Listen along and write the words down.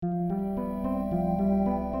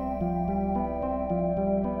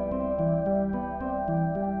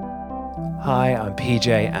Hi, I'm PJ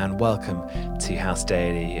and welcome to House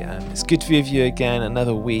Daily. It's good to be with you again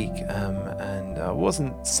another week, and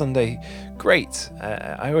wasn't Sunday great?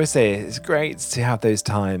 I always say it's great to have those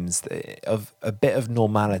times of a bit of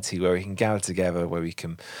normality where we can gather together, where we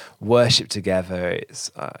can worship together.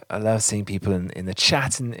 I love seeing people in the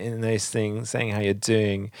chat in those things, saying how you're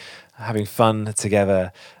doing, having fun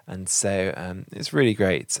together. And so it's really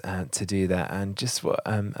great to do that, and just what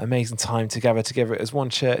amazing time to gather together as one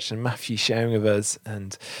church, and Matthew sharing with us.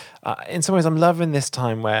 And in some ways, I'm loving this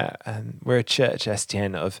time where we're a church,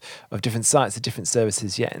 STN, of different sites, of different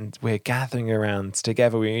services, yet and we're gathering around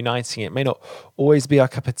together, we're uniting. It may not always be our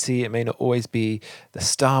cup of tea, it may not always be the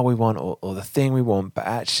star we want or the thing we want, but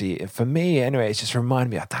actually, for me anyway, it's just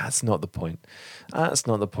reminding me that's not the point. That's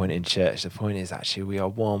not the point in church. The point is actually we are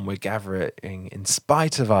one. We're gathering in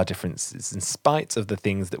spite of our differences, in spite of the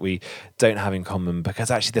things that we don't have in common, because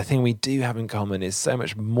actually the thing we do have in common is so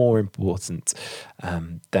much more important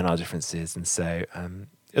than our differences. And so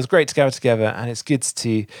it was great to gather together, and it's good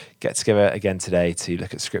to get together again today to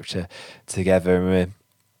look at Scripture together. And we're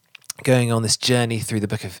going on this journey through the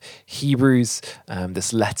book of Hebrews,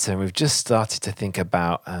 this letter, and we've just started to think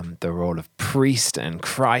about the role of priest and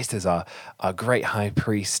Christ as our great high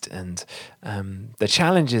priest, and the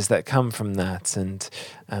challenges that come from that. And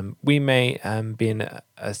we may be in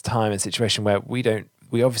a time, a situation where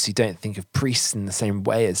we obviously don't think of priests in the same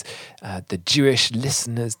way as the Jewish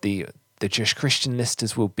listeners, the Jewish Christian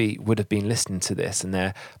listeners would have been listening to this, and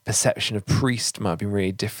their perception of priest might have been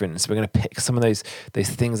really different. So we're going to pick some of those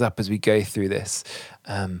things up as we go through this.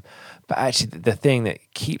 But actually, the thing that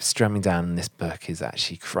keeps drumming down in this book is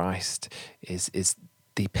actually Christ is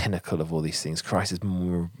the pinnacle of all these things. Christ is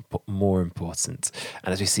more important.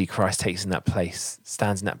 And as we see, Christ takes in that place,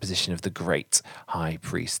 stands in that position of the great high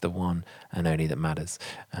priest, the one and only that matters.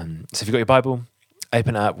 So if you've got your Bible,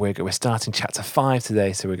 open it up. We're starting chapter 5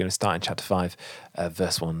 today, so we're going to start in chapter 5,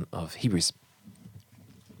 verse 1 of Hebrews.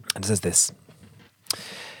 And it says this: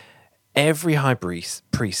 Every high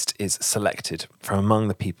priest is selected from among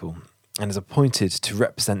the people and is appointed to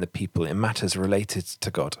represent the people in matters related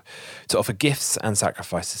to God, to offer gifts and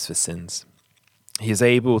sacrifices for sins. He is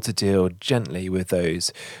able to deal gently with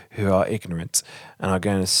those who are ignorant and are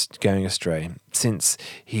going astray, since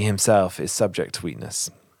he himself is subject to weakness.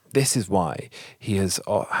 This is why he has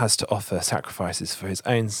to offer sacrifices for his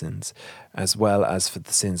own sins, as well as for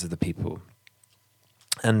the sins of the people.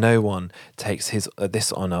 And no one takes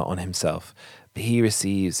this honor on himself, but he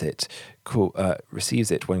receives it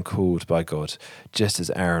when called by God, just as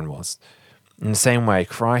Aaron was. In the same way,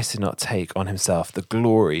 Christ did not take on himself the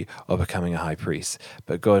glory of becoming a high priest,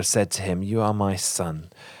 but God said to him, "You are my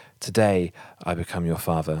son. Today I become your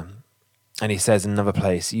father." And he says in another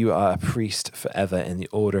place, "You are a priest forever in the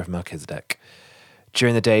order of Melchizedek."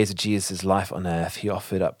 During the days of Jesus' life on earth, he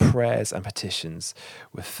offered up prayers and petitions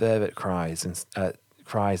with fervent cries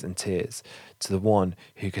and tears to the one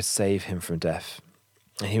who could save him from death.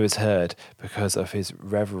 And he was heard because of his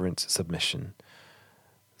reverent submission.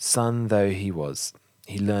 Son though he was,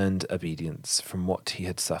 he learned obedience from what he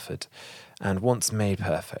had suffered, and once made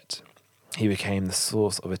perfect, he became the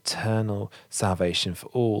source of eternal salvation for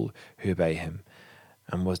all who obey him,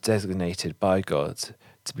 and was designated by God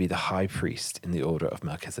to be the high priest in the order of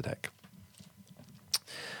Melchizedek.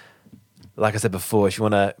 Like I said before, if you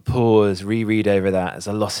want to pause, reread over that, there's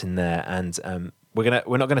a lot in there, and we're not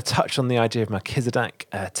going to touch on the idea of Melchizedek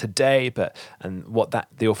today, and what that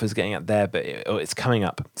the author's getting at there, but it's coming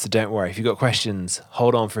up. So don't worry. If you've got questions,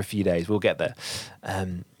 hold on for a few days. We'll get there.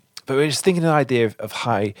 But we're just thinking of the idea of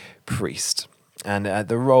high priest and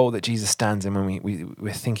the role that Jesus stands in when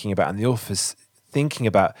we're thinking about, and the author's thinking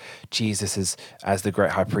about Jesus as the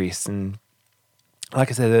great high priest. And like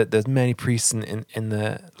I said, there's many priests in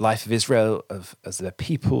the life of Israel as their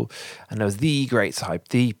people, and there was the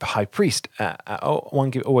high priest at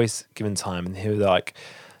always given time, and he was like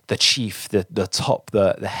the chief, the top,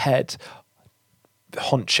 the head, the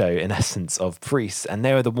honcho in essence of priests, and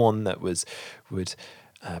they were the one that would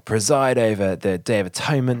preside over the Day of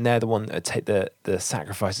Atonement. They're the one that would take the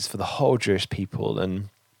sacrifices for the whole Jewish people, and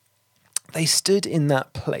they stood in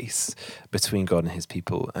that place between God and his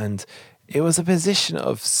people, and it was a position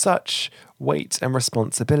of such weight and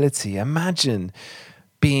responsibility. Imagine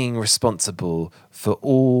being responsible for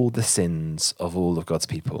all the sins of all of God's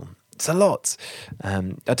people. It's a lot. I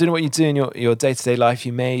don't know what you do in your day-to-day life.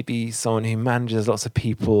 You may be someone who manages lots of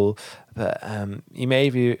people, but you may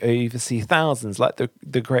oversee thousands, like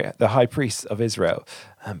the high priests of Israel.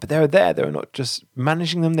 But they were there. They were not just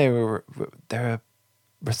managing them. They were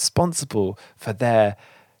responsible for their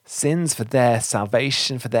sins, for their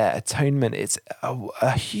salvation, for their atonement. It's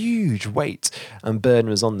a huge weight and burden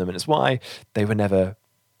was on them. And it's why they were never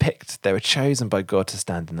picked. They were chosen by God to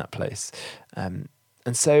stand in that place. And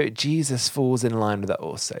so Jesus falls in line with that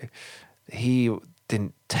also. He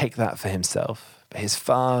didn't take that for himself, but his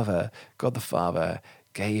Father, God the Father,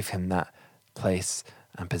 gave him that place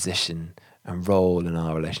and position and role in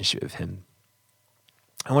our relationship with him.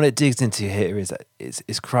 And what it digs into here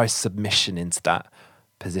is Christ's submission into that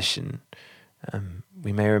position.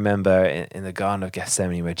 We may remember in the Garden of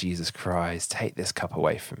Gethsemane where Jesus cries, "Take this cup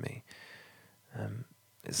away from me."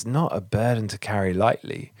 It's not a burden to carry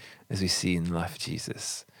lightly, as we see in the life of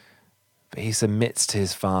Jesus. But he submits to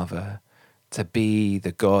his Father to be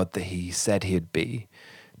the God that he said he would be,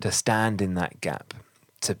 to stand in that gap,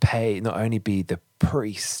 to pay, not only be the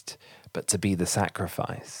priest, but to be the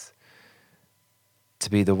sacrifice, to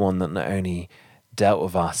be the one that not only dealt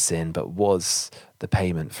with our sin, but was the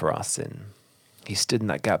payment for our sin. He stood in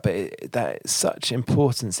that gap, but that such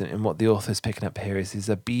importance in what the author is picking up here is his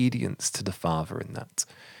obedience to the Father in that.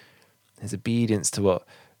 His obedience to what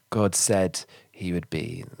God said he would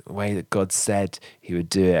be, the way that God said he would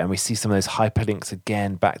do it. And we see some of those hyperlinks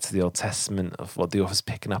again back to the Old Testament of what the author's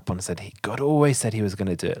picking up on and said, God always said he was going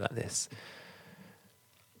to do it like this.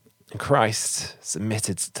 And Christ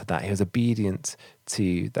submitted to that. He was obedient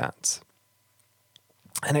to that.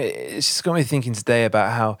 And it's just got me thinking today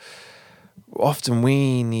about how often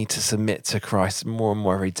we need to submit to Christ more and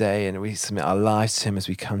more every day, and we submit our lives to him as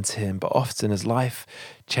we come to him. But often as life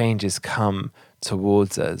changes come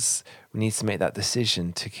towards us, we need to make that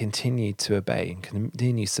decision to continue to obey and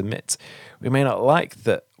continue to submit. We may not like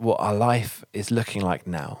that what our life is looking like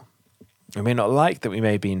now. We may not like that we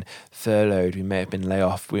may have been furloughed, we may have been laid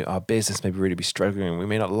off, our business may really be struggling, we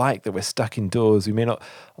may not like that we're stuck indoors, we may not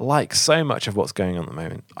like so much of what's going on at the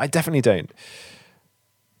moment. I definitely don't.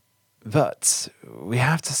 But we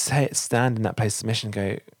have to stand in that place of submission and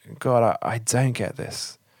go, God, I don't get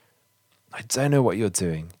this. I don't know what you're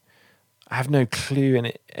doing. I have no clue.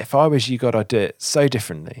 And if I was you, God, I'd do it so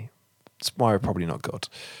differently. That's why we're probably not God.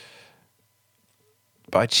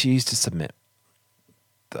 But I choose to submit.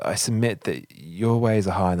 That I submit that your ways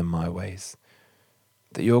are higher than my ways.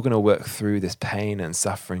 That you're going to work through this pain and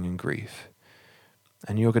suffering and grief.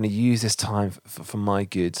 And you're going to use this time for my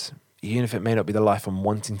good. Even if it may not be the life I'm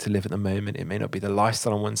wanting to live at the moment, it may not be the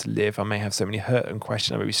lifestyle I want to live. I may have so many hurt and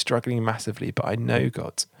questions. I may be struggling massively, but I know,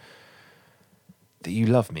 God, that you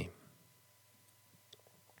love me.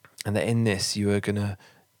 And that in this, you are going to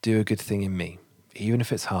do a good thing in me, even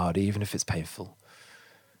if it's hard, even if it's painful.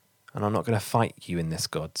 And I'm not going to fight you in this,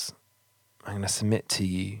 God. I'm going to submit to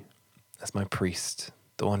you as my priest,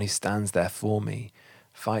 the one who stands there for me,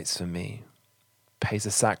 fights for me, pays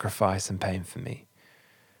a sacrifice and pain for me.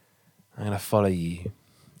 I'm going to follow you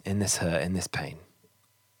in this hurt, in this pain.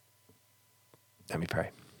 Let me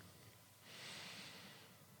pray.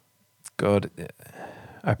 God,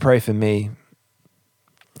 I pray for me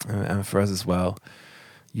and for us as well.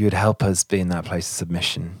 You would help us be in that place of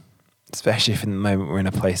submission, especially if in the moment we're in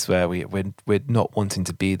a place where we're not wanting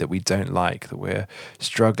to be, that we don't like, that we're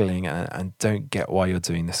struggling and don't get why you're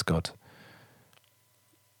doing this, God.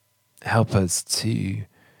 Help us to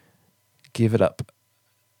give it up,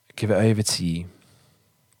 give it over to you,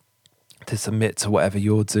 to submit to whatever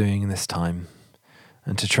you're doing in this time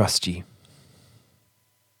and to trust you.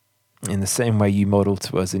 In the same way you modeled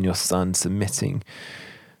to us in your Son, submitting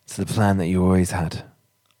to the plan that you always had,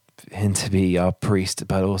 for him to be our priest,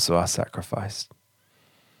 but also our sacrifice.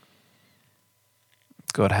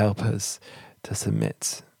 God, help us to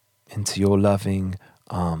submit into your loving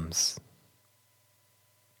arms.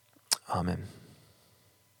 Amen.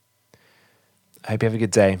 I hope you have a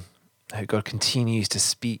good day. I hope God continues to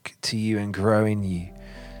speak to you and grow in you.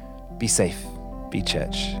 Be safe. Be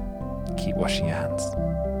church. Keep washing your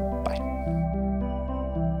hands.